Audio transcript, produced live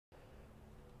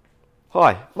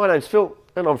Hi, my name's Phil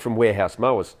and I'm from Warehouse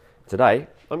Mowers. Today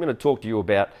I'm going to talk to you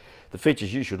about the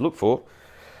features you should look for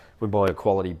when buying a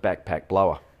quality backpack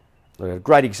blower. A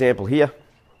great example here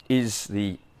is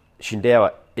the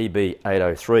Shindaiwa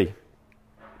EB803.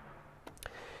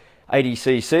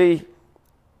 80cc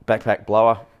backpack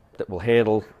blower that will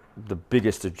handle the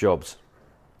biggest of jobs.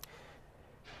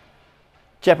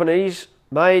 Japanese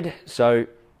made, so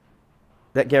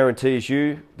that guarantees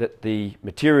you that the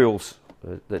materials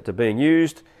that are being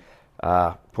used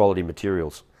are quality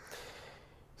materials.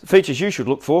 The features you should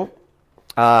look for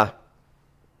are,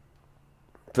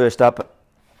 first up,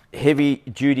 heavy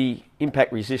duty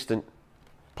impact resistant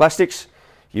plastics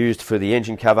used for the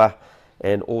engine cover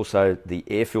and also the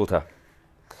air filter.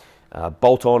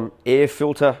 Bolt-on air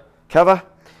filter cover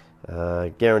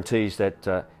guarantees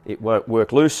that it won't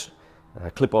work loose.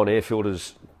 Clip-on air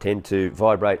filters tend to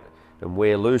vibrate and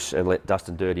wear loose and let dust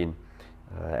and dirt in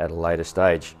at a later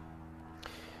stage.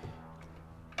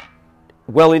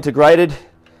 Well integrated,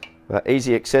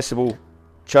 easy accessible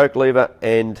choke lever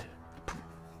and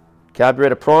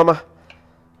carburetor primer.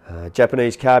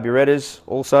 Japanese carburetors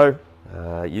also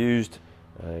used,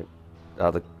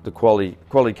 the quality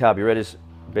carburetors,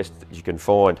 best that you can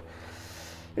find.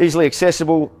 Easily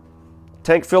accessible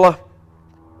tank filler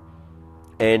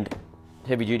and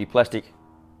heavy duty plastic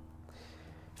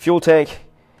fuel tank,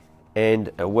 and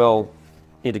a well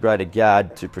integrated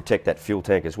guard to protect that fuel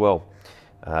tank as well.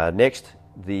 Next,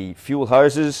 the fuel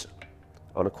hoses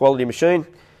on a quality machine.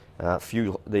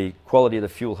 The quality of the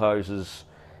fuel hoses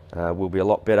will be a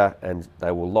lot better and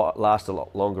they will last a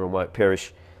lot longer and won't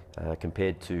perish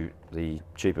compared to the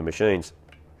cheaper machines.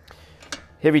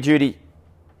 Heavy duty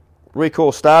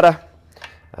recoil starter,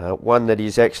 one that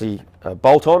is actually a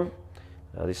bolt-on.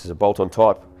 This is a bolt-on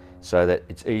type so that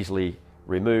it's easily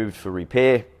removed for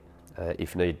repair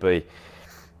if need be.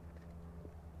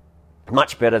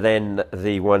 Much better than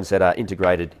the ones that are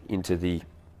integrated into the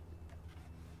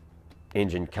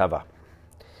engine cover.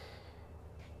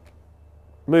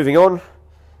 Moving on,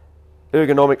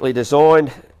 ergonomically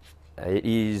designed. It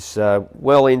is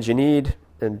well engineered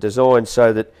and designed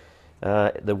so that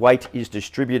the weight is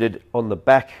distributed on the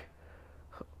back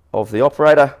of the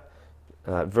operator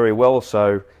very well,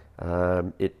 so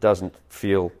it doesn't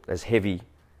feel as heavy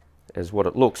as what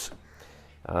it looks.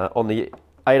 On the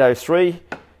 803,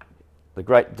 the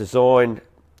great design,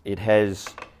 it has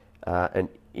an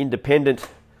independent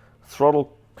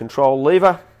throttle control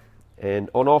lever and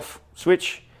on-off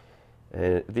switch.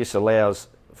 This allows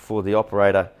for the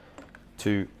operator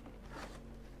to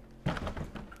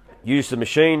use the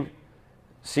machine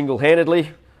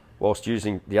single-handedly whilst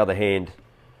using the other hand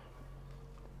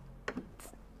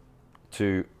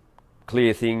to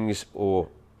clear things or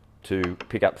to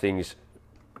pick up things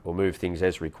or move things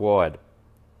as required.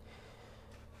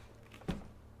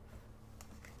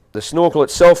 The snorkel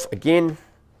itself, again,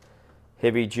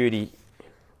 heavy duty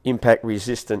impact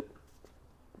resistant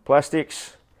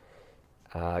plastics.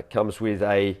 Comes with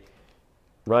a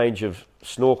range of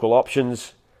snorkel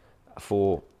options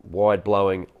for wide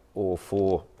blowing or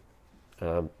for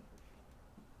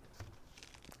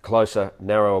closer,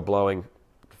 narrower blowing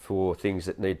for things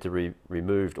that need to be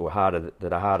removed or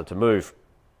that are harder to move.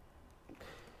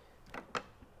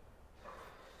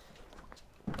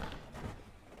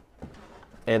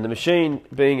 And the machine,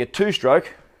 being a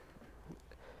two-stroke,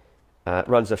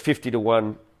 runs a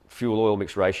 50-to-1 fuel-oil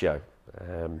mix ratio.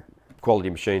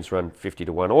 Quality machines run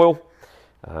 50-to-1 oil.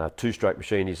 Two-stroke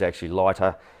machine is actually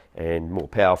lighter and more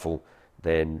powerful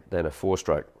than a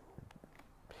four-stroke.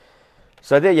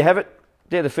 So there you have it.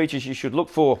 They're the features you should look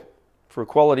for a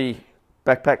quality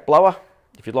backpack blower.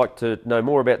 If you'd like to know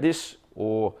more about this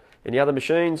or any other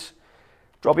machines,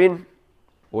 drop in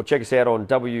or check us out on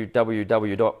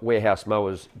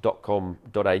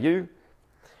www.warehousemowers.com.au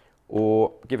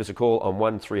or give us a call on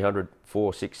 1300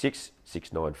 466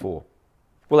 694.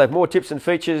 We'll have more tips and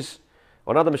features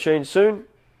on other machines soon.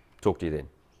 Talk to you then.